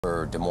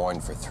For Des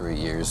Moines for 3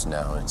 years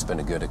now, and it's been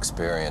a good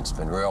experience. It's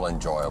been real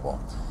enjoyable.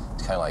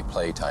 It's kind of like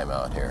playtime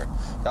out here.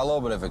 Got a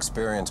little bit of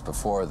experience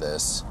before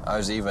this. I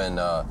was even,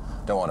 don't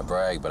want to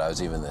brag, but I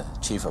was even the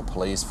chief of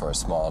police for a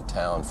small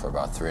town for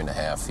about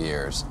 3.5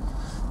 years.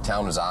 The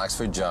town was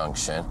Oxford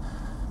Junction.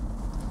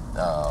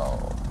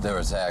 There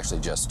was actually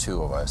just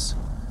 2 of us,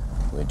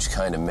 which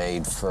kind of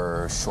made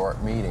for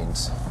short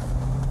meetings.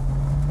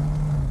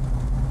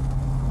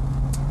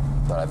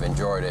 But I've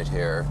enjoyed it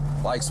here.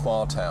 I like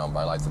small town, but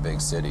I like the big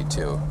city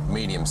too.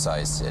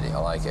 Medium-sized city, I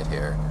like it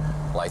here.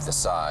 I like the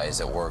size,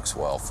 it works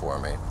well for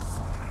me.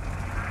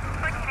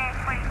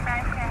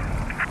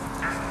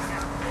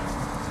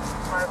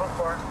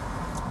 504.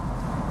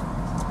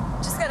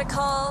 Just got a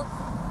call,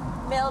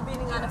 male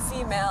beating on a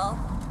female.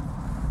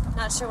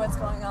 Not sure what's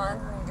going on.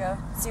 We're gonna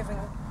go see if we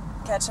can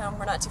catch him.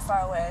 We're not too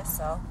far away,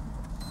 so.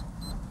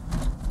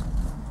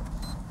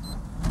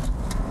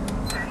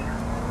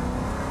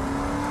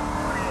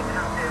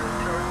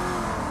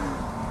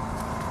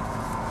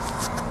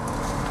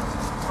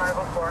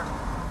 504.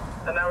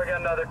 And now we got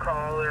another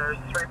call. There's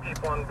 3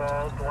 people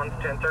involved. One's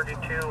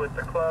 1032 with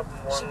the club,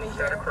 one's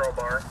got a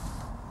crowbar.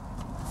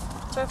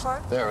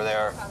 24? There they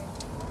are.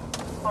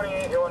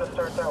 28, you want to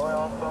start that way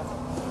also?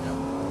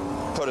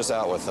 Put us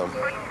out with them.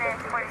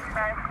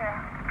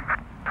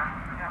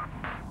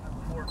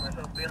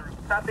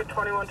 Copy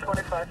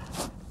 2125.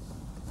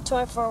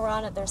 24, we're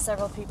on it. There's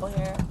several people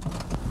here.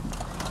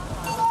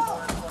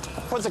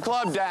 Put the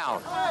club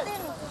down.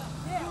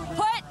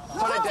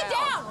 Put it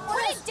down.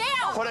 Put it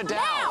down. Put it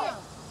down.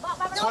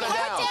 Put it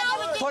down.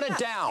 Put it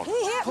down. Put it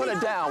down. Put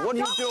it down. What are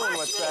you doing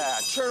with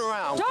that? Turn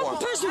around. Don't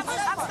push me.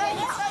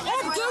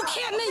 You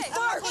hit me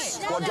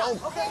first. Well, don't.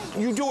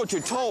 You do what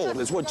you're told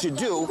is what you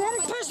do.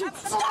 Push me.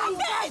 Stop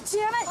it.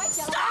 Damn it.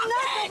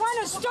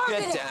 Stop it.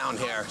 Get down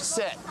here.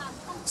 Sit.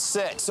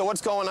 Sit. So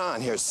what's going on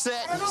here?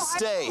 Sit.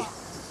 Stay. You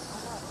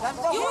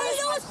want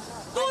to know what's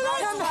going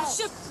on?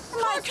 She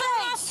parked her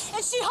ass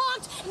and she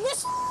honked and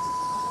this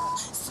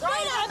spit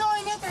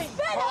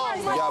out.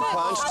 You got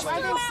punched?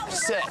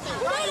 Sit.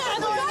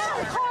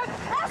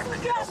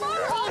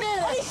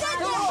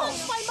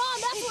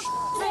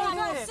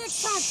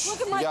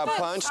 You got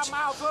punched?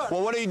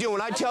 Well, what do you do?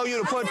 When I tell you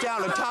to put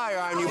down a tire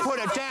iron, you put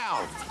it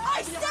down.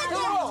 I said that.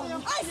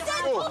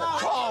 Oh,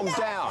 calm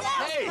down.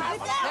 Hey,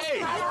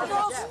 hey.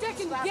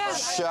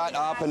 Shut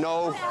up and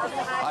no,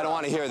 I don't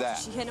want to hear that.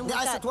 She hit him with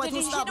that. Did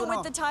he hit him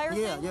with the tire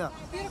thing? Yeah.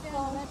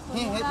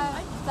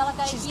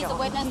 She's a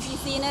witness. She's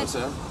seen it.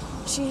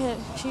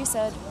 She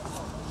said,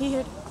 he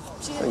hit.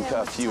 I can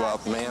cuff you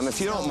up, ma'am.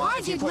 If you don't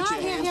mind, you put your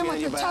hands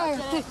behind your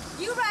back.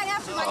 You ran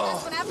after my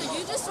husband after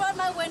you destroyed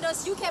my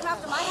windows. You came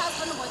after my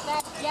husband with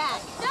that yak.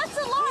 That's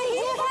a lie.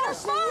 He hit her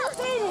first.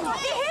 He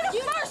hit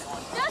him first.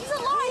 That's a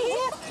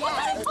lie.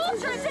 I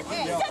told her to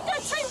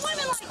treat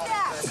women like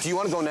that. Do you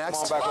want to go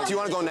next? Do you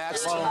want to go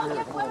next?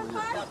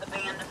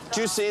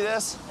 Do you see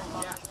this?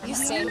 You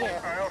stay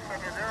here.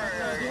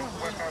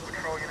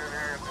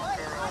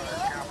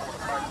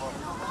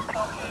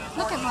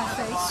 Look at my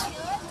face.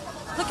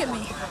 Look at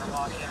me.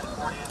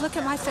 Look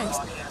at my face.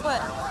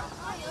 What?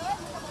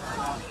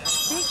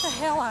 Beat the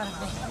hell out of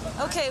me.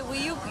 Okay, well,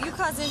 you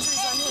caused injuries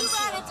on him, You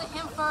ran into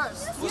him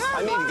first.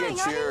 I need to get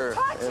your I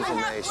have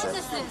information.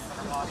 witnesses.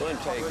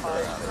 Intake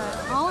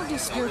her. All of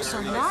these spirits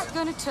are not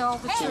going to tell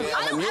the truth.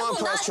 You want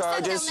to press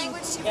charges?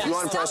 You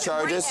want to press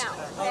charges? No,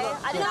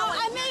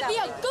 I may be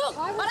a gook,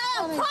 but I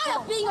am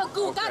proud of being a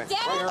gook. God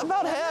damn it.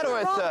 About head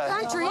with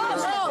Country. No,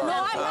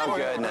 I'm not. Oh,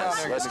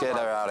 goodness. Let's get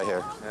her out of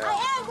here. I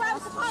am where I'm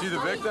supposed to be. She the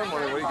victim? What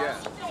do you get?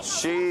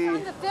 She...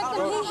 The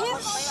victim, he hit.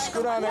 Go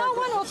down there. No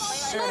one will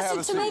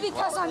listen to me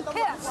because I'm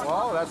pissed.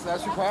 Well, that's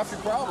half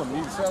your problem. You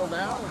need to settle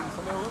down and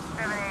somebody will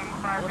listen.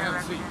 Go down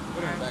and see. Go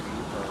down back in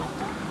your car.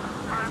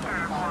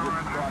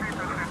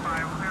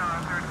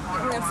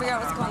 We're going to figure out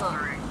what's going on,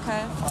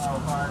 okay?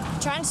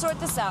 Try and sort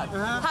this out.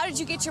 How did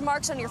you get your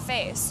marks on your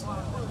face?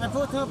 I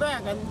put her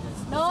back and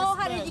No,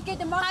 how did you get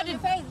the mark on your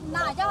face?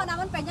 Nah, y'all not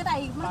going to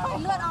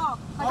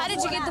How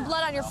did you get the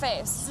blood on your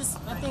face?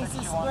 I think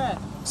she's spread.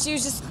 She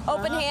was just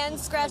open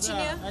hands scratching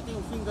you? I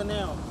think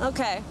fingernail.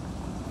 Okay.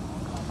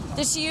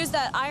 Did she use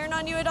that iron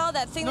on you at all?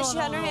 That thing that she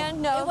had in her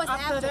hand? No? It was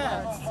After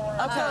afterwards.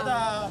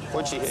 that. Okay.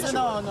 What'd she hit you with?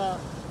 No.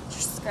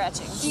 Just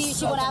scratching. She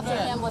went after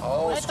him with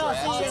Oh, I thought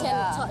she, scratching. I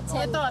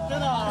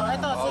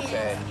thought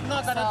Okay. she's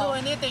not gonna do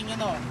anything,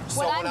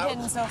 What I'm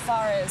getting so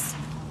far is,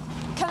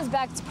 comes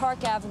back to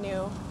Park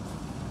Avenue.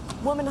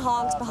 Woman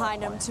honks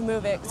behind him to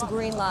move it. It's a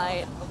green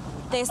light.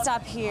 They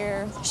stop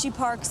here. She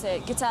parks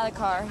it, gets out of the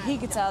car. He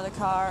gets out of the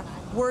car.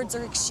 Words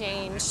are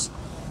exchanged.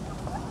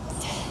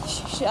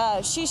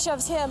 She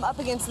shoves him up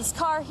against this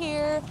car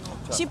here.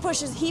 He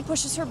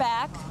pushes her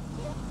back.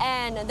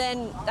 And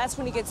then that's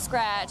when he gets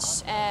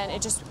scratched, and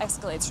it just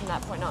escalates from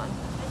that point on.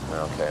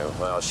 Okay,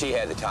 well, she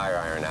had the tire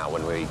iron out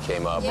when we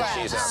came up, but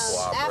she's not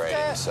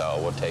cooperating, so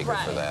we'll take her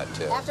for that,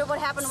 too. After what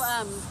happened,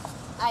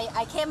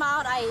 I came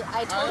out,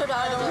 I told her to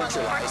Get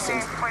your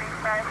license.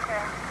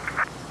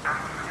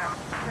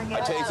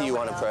 I take it you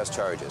want to press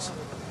charges.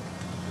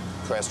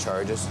 Press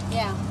charges?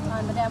 Yeah,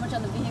 on the damage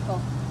on the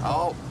vehicle.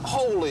 Oh,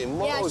 holy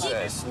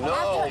Moses!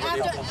 No.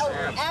 After,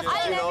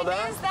 Did you know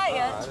that?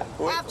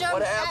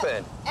 What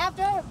happened?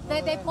 After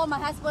they pulled my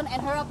husband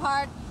and her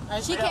apart,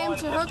 she came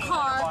to her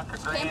car.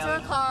 She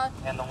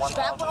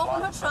grabbed,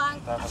 opened her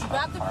trunk. She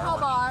grabbed the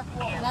crowbar,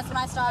 and that's when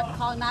I started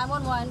calling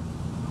 911.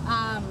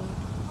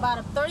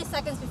 About 30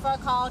 seconds before I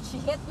called, she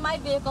hit my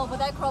vehicle with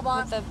that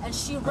crowbar, and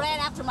she ran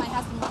after my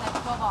husband with that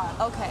crowbar.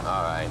 Okay.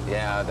 All right.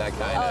 Yeah, that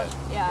kind of.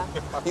 Yeah.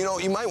 You know,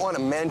 you might want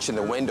to mention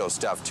the window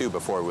stuff too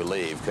before we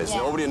leave, because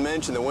nobody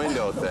mentioned the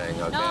window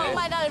thing. Okay. No, you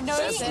might not have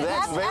noticed it.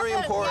 That's very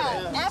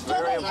important.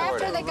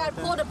 After they got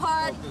pulled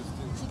apart,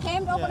 she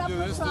came to open up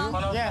her trunk,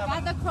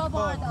 got the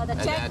crowbar, the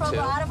check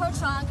crowbar out of her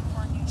trunk.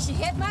 She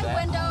hit my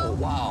window. Oh,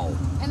 wow.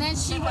 And then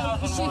she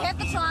hit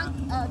the trunk,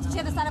 she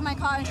hit the side of my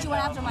car, and she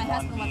went after my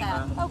husband with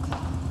that. Okay.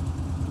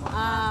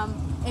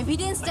 If he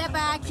didn't step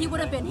back, he would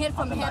have been hit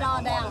from head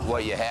on down.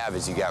 What you have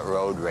is you got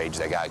road rage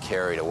that got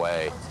carried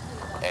away,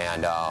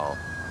 and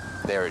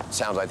it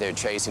sounds like they're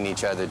chasing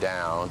each other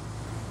down.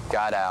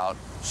 Got out.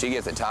 She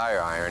gets a tire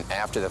iron.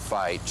 After the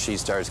fight, she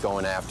starts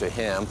going after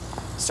him,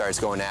 starts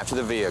going after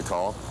the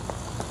vehicle,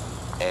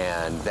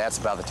 and that's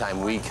about the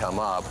time we come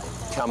up.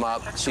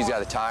 She's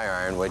got a tire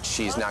iron, which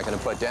she's not going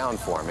to put down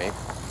for me.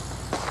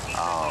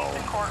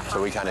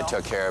 So we kind of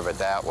took care of it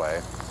that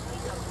way.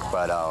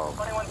 But a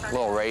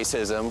little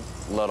racism,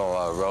 a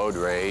little road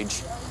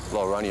rage, a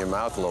little run of your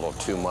mouth a little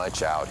too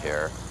much out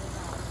here.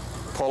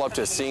 Pull up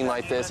to a scene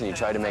like this and you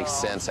try to make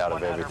sense out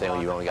of everything when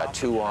you only got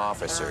 2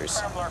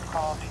 officers.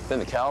 Then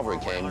the cavalry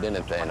came,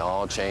 didn't they, and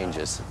all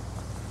changes.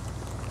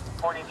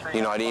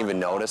 You know, I didn't even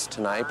notice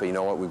tonight, but you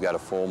know what? We've got a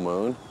full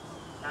moon.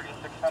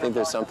 I think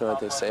there's something that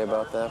they say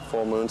about that,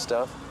 full moon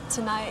stuff?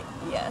 Tonight,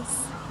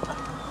 yes.